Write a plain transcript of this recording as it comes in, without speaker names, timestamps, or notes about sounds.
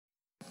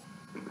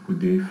Good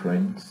day,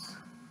 friends.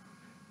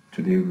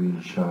 Today we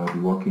shall be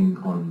working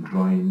on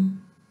drawing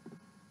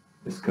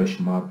a sketch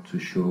map to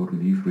show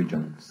relief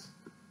regions.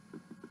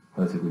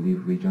 What's a relief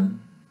region?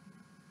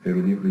 A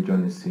relief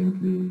region is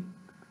simply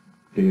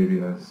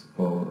areas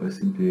or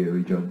simply a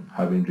region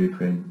having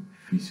different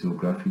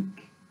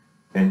physiographic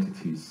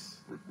entities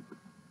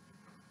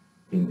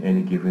in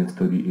any given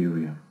study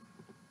area.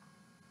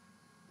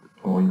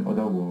 Or in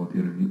other words, a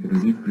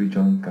relief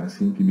region can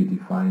simply be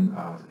defined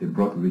as a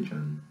broad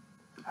region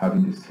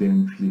having the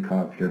same physical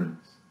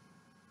appearance.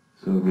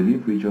 So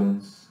relief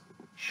regions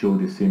show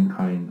the same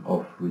kind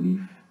of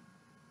relief,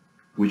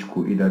 which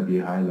could either be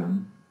a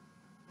highland,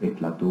 a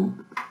plateau,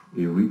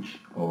 a ridge,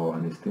 or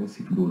an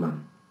extensive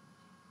lowland.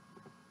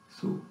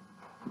 So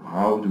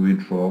how do we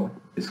draw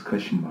a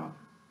sketch map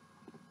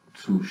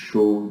to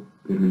show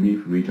the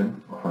relief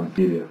region of an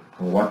area?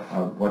 Or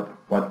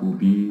what will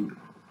be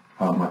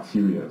our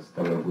materials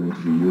that we are going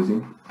to be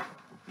using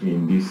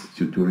in these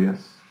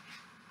tutorials?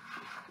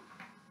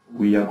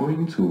 We are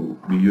going to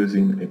be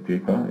using a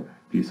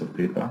piece of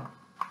paper,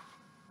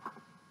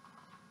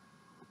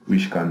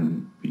 which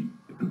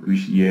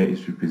here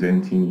is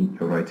representing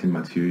your writing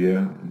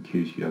material in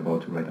case you're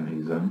about to write an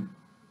exam.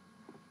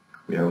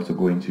 We are also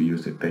going to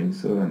use a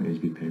pencil, an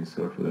HB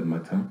pencil for that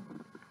matter,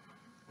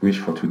 which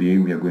for today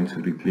we are going to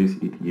replace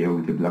it here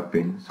with a black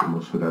pen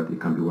so that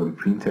it can be well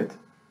printed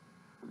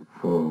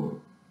for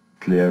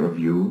clearer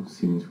view,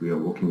 since we are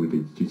working with a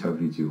digital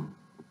video.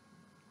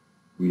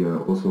 We are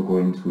also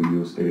going to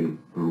use a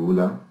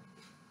ruler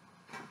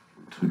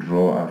to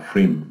draw a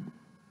frame,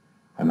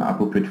 an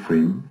appropriate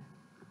frame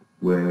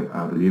where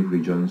our relief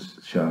regions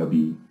shall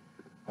be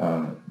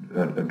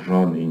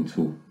drawn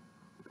into.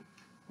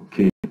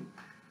 Okay.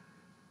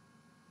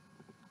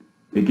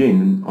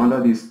 Again, under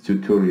these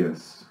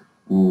tutorials,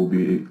 we will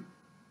be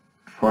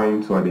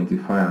trying to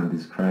identify and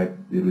describe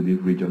the relief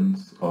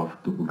regions of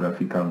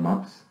topographical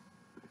maps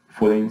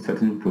following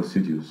certain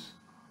procedures.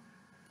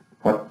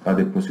 What are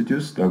the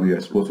procedures that we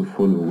are supposed to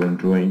follow when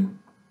drawing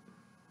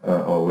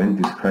or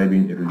when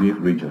describing a relief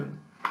region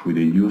with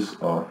the use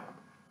of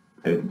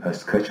a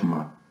sketch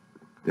map?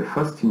 The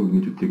first thing we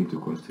need to take into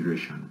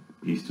consideration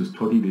is to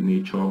study the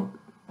nature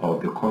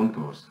of the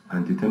contours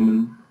and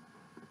determine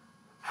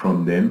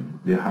from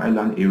them the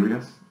highland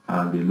areas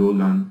and the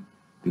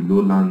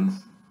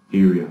lowlands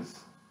areas.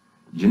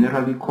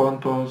 Generally,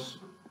 contours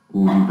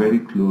will be very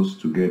close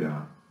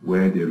together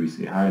where there is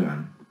a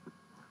highland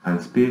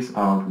and spaced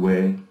out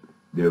where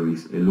there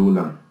is a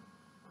lowland.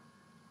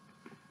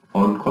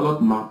 On colored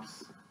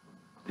maps,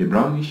 the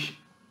brownish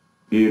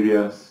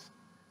areas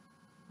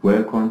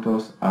where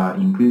contours are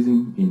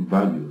increasing in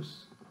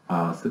values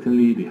are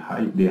certainly the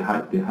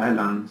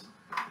highlands,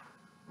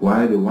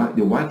 while the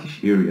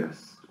whitish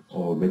areas,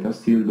 or better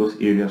still those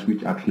areas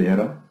which are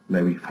clearer,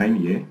 like we find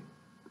here,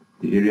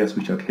 the areas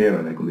which are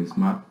clearer like on this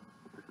map,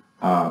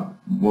 are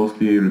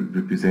mostly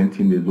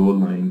representing the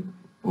lowland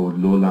or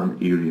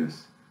lowland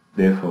areas.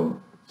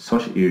 Therefore,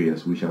 such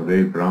areas which are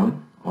very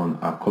brown on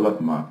a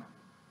colored map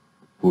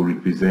will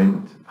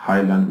represent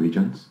highland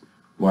regions,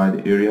 while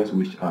the areas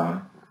which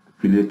are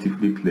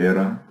relatively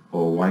clearer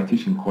or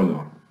whitish in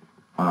color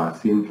are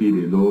simply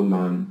the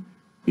lowland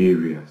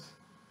areas.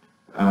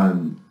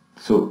 And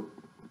so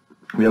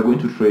we are going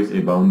to trace a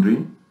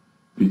boundary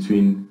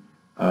between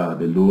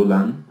the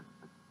lowland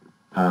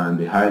and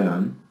the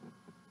highland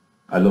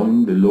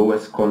along the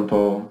lowest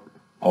contour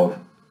of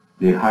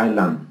the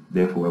highland.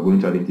 Therefore, we are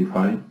going to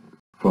identify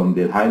from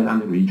the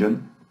highland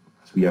region,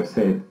 as we have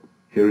said,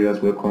 areas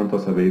where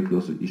contours are very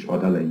close to each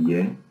other, like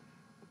here,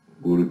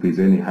 will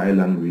represent a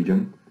highland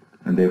region,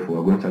 and therefore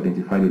we're going to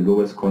identify the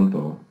lowest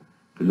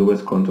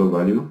contour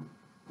value,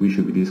 which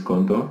should be this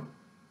contour.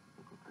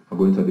 We're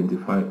going to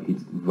identify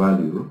its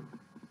value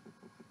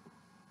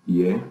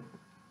here.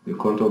 The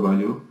contour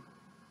value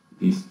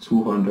is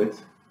 200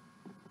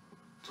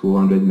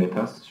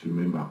 meters.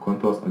 Remember,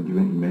 contours are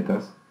given in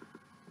meters,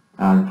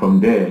 and from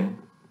there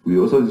we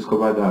also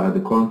discovered that the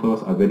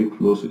contours are very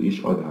close to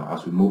each other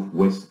as we move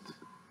west,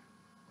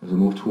 as we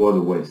move toward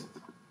the west.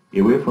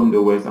 Away from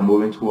the west and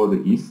moving toward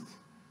the east,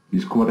 we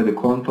discovered that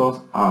the contours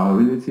are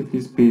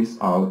relatively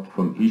spaced out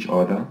from each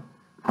other,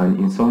 and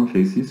in some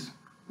cases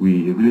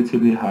we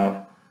relatively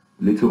have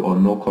little or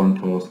no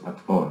contours at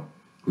all,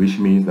 which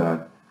means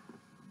that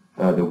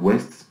the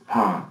west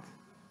part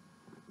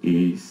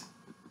is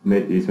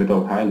made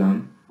of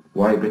highland,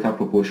 while a greater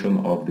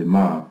proportion of the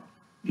map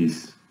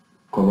is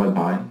covered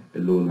by a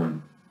lowland.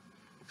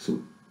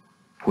 So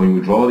when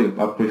we draw the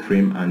appropriate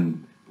frame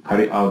and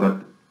carry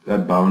out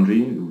that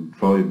boundary, we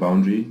draw a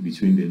boundary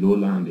between the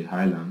lowland and the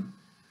highland.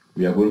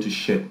 We are going to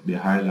shed the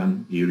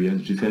highland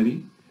areas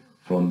differently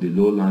from the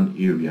lowland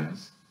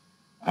areas.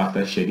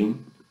 After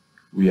shedding,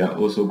 we are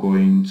also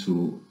going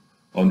to,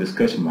 on the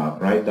sketch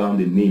map, write down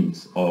the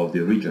names of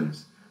the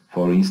regions.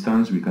 For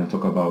instance, we can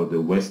talk about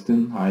the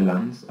western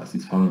highlands as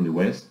it's found in the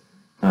west,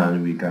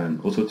 and we can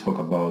also talk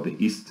about the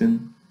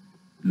eastern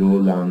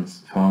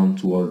lowlands found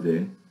towards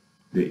the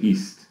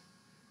east.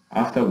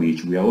 After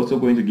which, we are also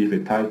going to give a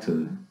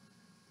title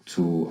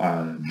to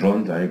our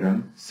drawn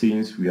diagram,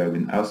 since we have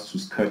been asked to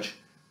sketch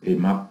a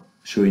map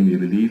showing the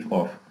relief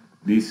of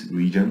this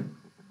region.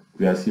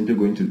 We are simply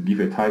going to give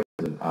a title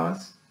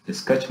as a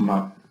sketch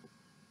map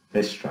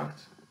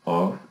extract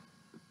of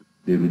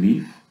the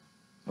relief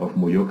of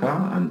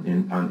Moyoka and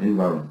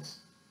environs.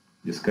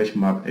 The sketch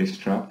map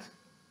extract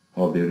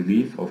of the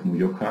relief of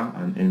Moyoka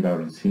and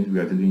environs, since we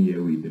are dealing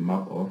here with the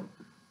map of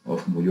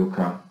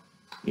Moyoka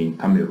in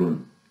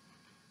Cameroon.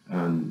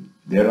 And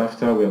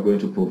thereafter, we are going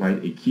to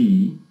provide a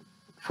key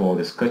for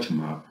the sketch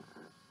map.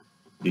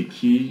 The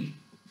key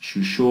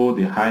should show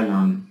the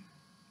highland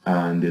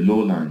and the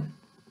lowland,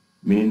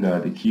 meaning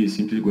that the key is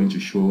simply going to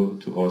show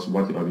to us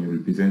what have been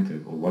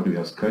represented or what we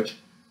have sketched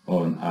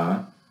on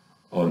our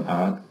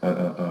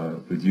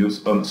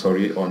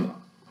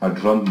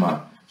drawn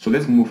map. So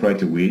let's move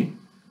right away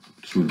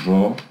to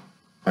draw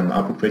an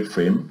appropriate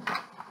frame.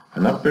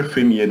 An appropriate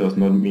frame here does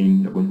not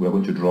mean we are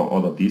going to draw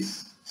all of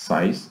this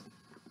size.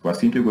 We are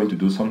simply going to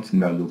do something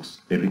that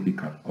looks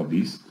elliptical of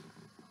this.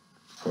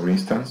 For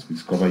instance, we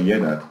discover here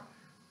that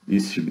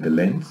this should be the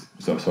length.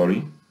 This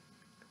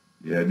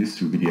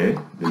should be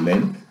the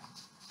length.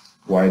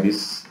 While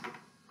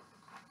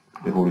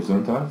the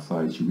horizontal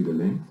side should be the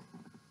length.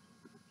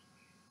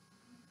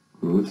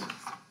 Good.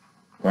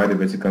 While the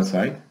vertical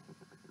side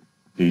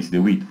is the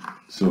width.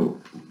 So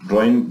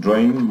drawing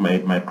my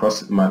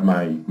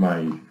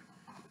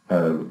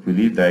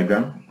relief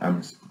diagram,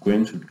 I'm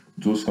going to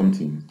do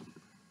something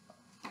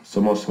so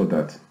much so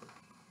that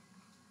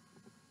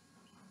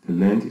the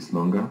length is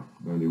longer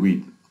than the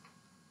width.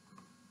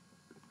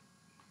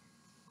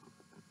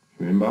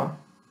 Remember,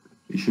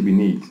 it should be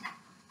neat.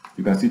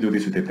 You can still do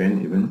this with a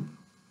pen even,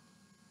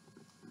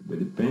 but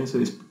the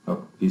pencil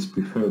is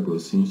preferable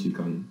since you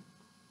can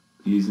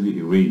easily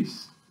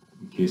erase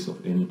in case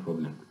of any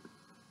problem.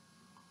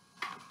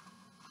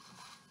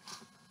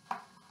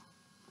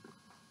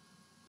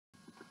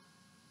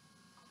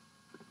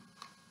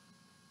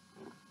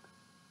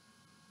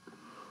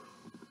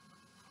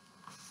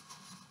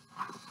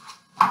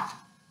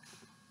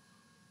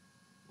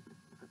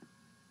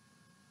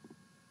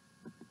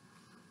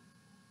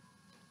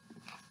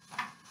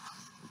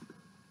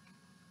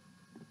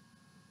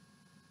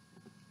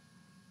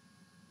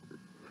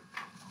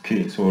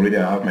 Okay, so already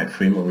I have my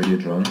frame already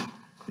drawn.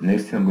 The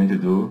next thing I'm going to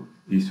do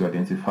is to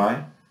identify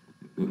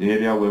the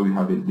area where we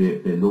have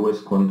the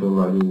lowest contour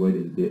value where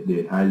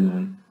the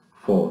highland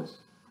falls.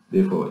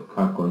 Therefore,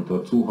 at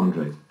contour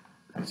 200,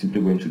 I'm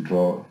simply going to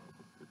draw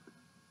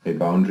a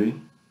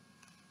boundary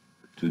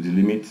to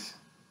delimit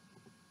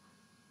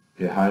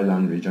the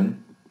highland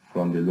region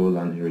from the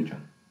lowland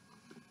region.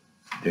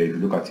 There, if you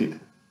look at it,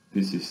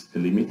 this is the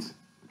limit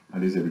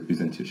and this is a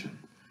representation.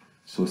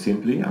 So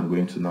simply, I'm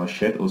going to now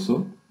shed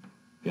also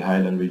the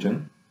highland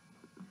region.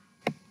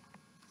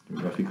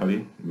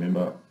 Graphically,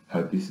 remember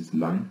that this is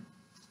land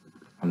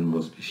and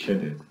must be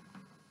shaded.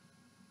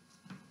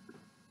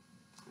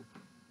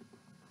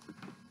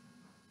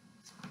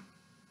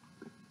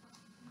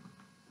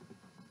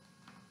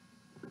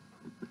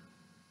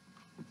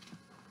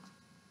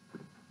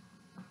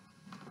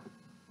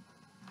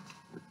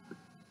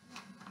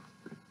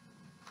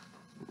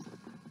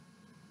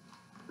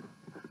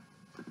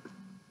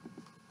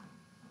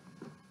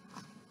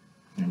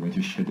 I'm going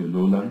to shade the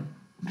lowland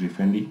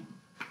differently.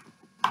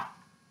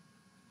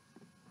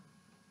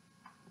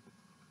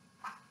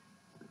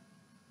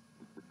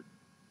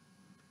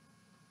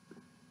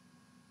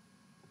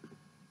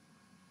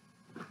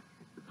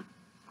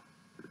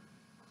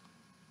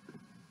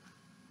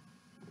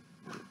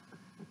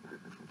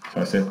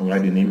 So I said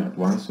write the name at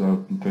once,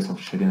 so in case of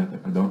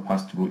shading I don't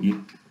pass through it.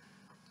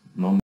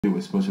 Normally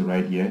we're supposed to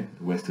write here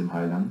the Western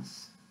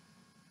Highlands.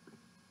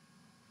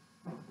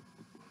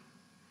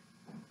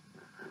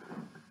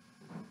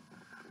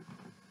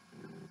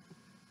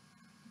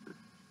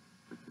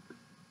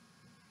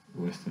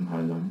 Western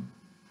Highland.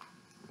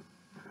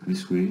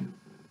 This way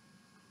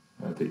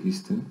at the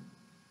eastern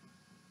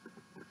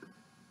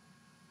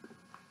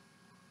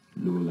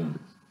lowlands.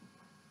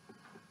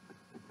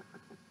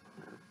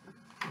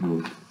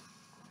 Good.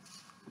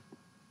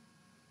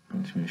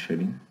 Continue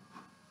shading.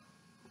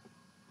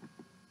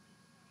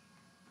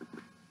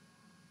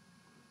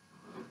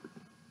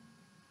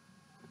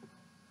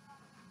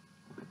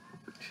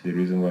 This is the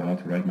reason why I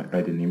have to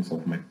write the names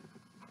of my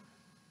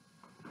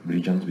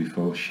regions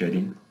before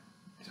shading.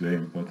 It's very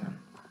important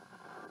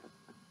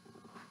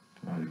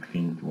to have a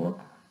clean work.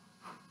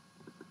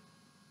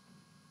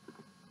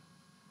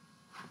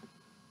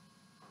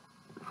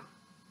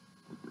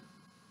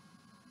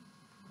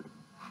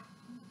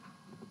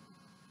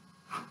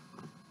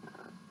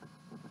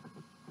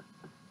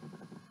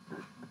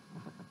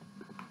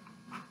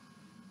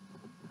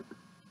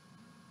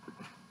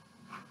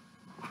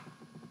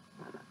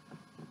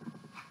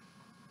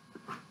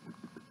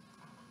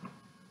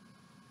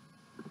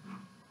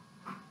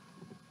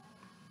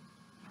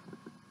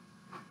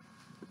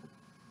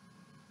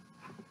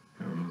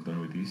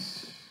 Done with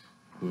this.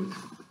 Good.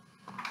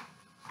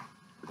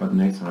 But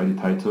next, write the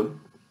title.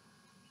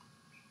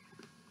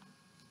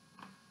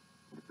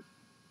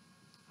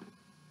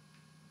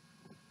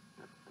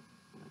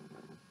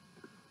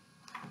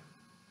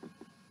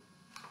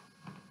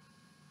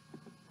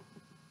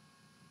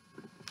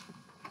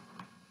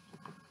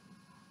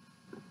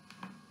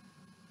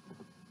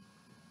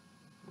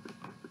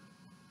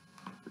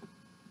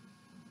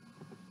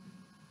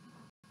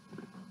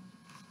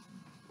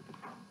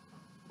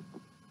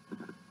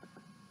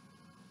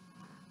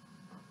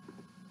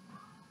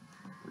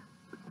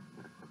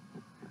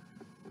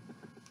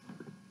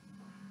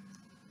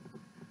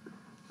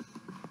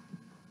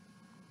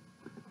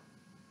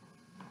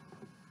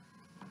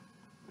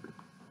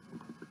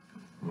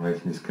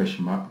 writing a sketch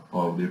map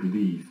of the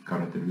relief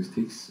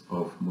characteristics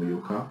of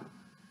Moyoka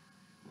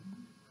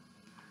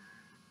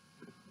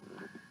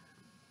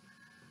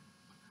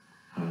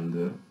and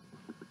the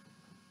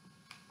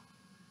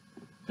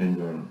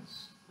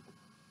environs.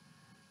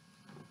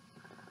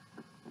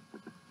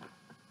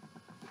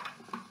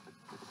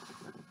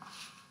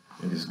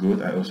 It is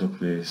good. I also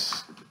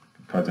place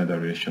cardinal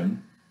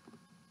direction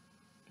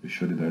to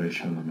show the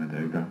direction of my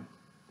diagram.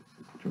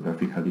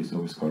 Geographically, it's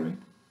always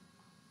correct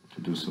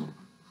to do so.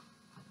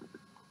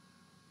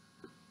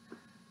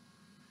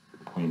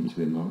 Point to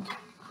the north.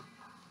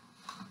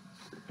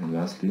 And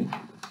lastly,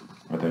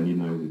 what I need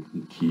now is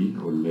the key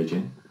or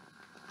legend.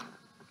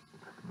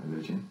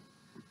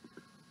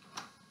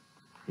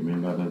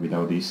 Remember that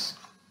without this,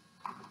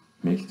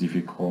 it makes it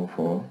difficult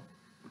for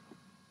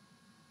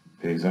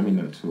the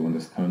examiner to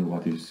understand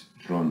what is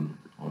drawn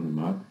on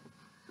the map.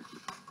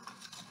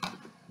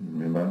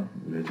 Remember,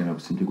 the legend I'm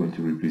simply going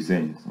to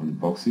represent on the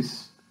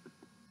boxes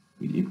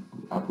with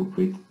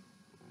appropriate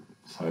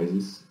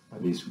sizes,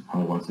 at least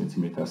 1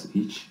 centimeters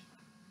each.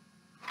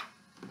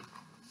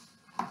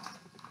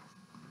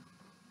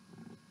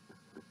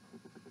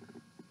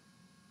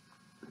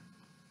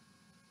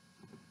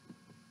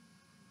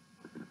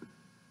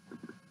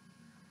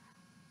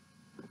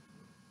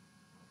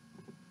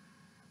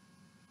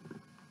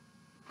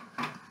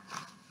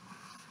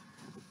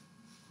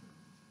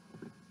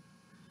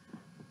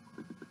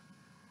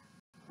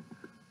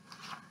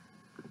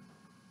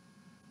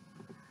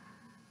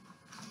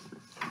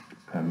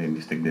 I made a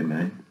mistake there,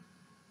 man.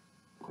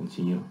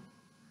 Continue.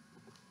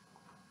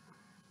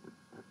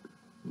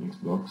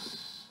 Next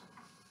box.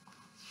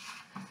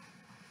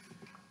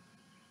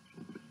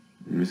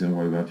 The reason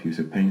why we have to use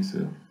a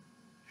pencil,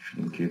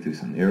 in case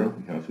there's an error,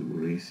 we have to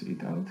erase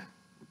it out.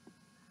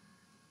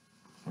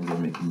 I'm not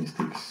making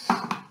mistakes.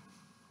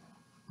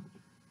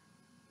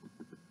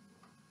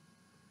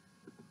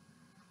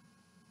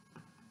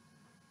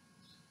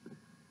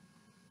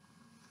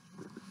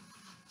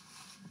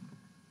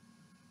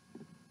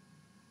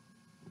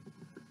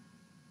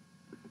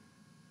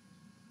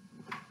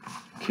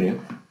 Okay,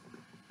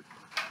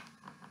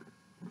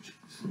 which is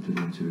simply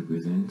going to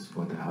represent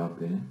what I have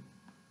there.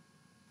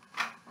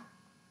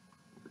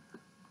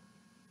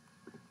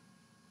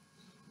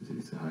 This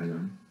is the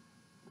highland.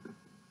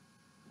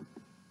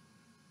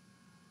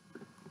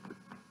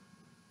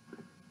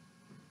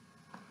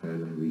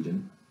 Highland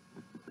region.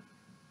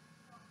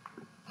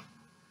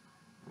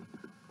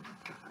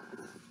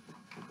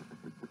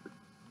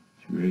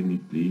 If you really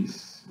need,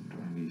 please draw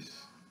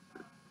this.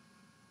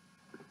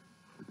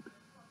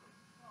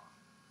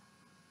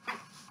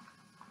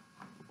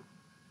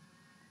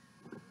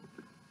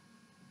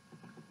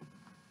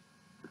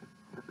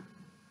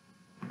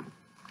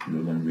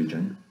 Northern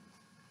region,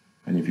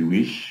 and if you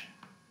wish,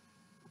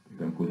 you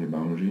can put a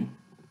boundary.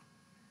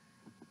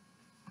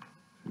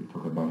 So we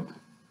talk about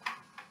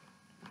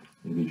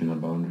the regional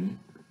boundary,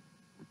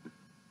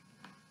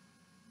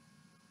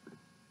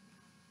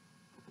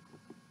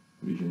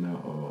 regional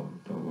or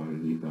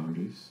topographical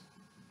boundaries.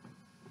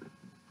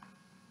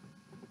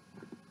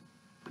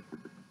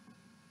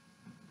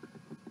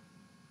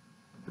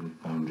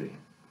 Boundary,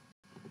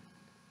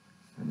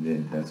 and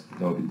then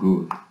that'll be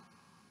good.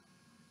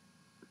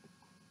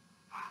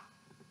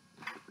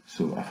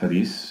 So after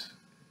this,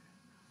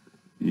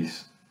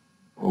 it's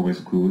always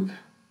good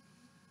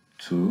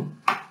to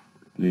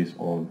place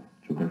all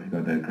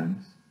geographical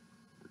diagrams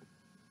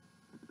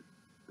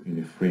in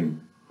a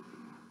frame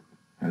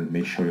and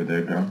make sure your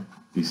diagram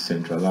is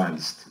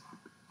centralized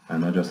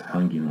and not just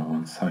hanging on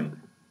one side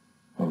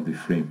of the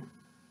frame.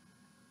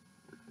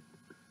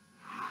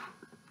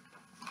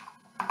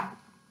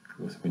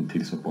 I'm going to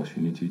take this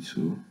opportunity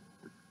to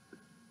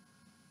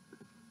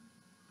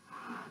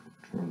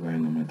draw a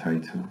line on my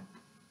title.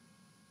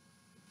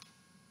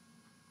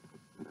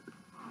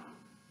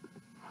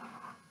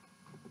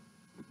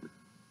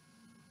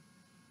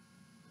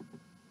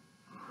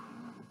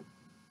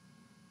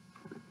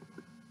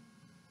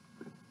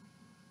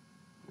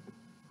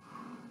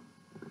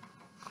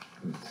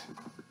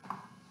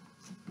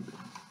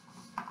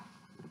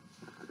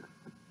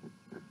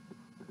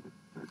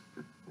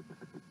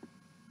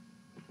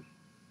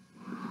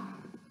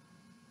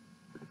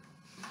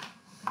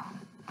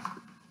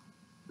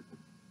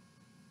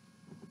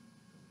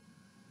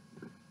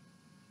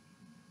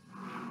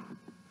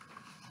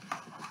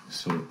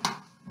 So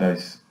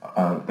that's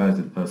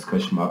the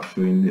sketch map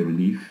showing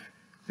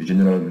the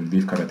general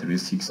relief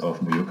characteristics of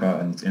Moyoka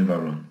and its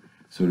environment.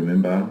 So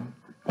remember,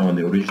 on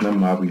the original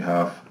map we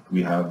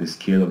have the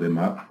scale of the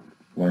map,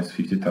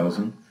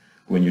 1/50,000.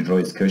 When you draw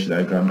a sketch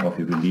diagram of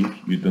a relief,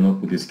 you do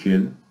not put a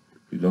scale,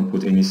 you don't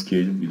put any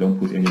scale, you don't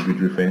put any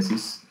grid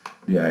references.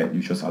 You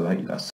just align it as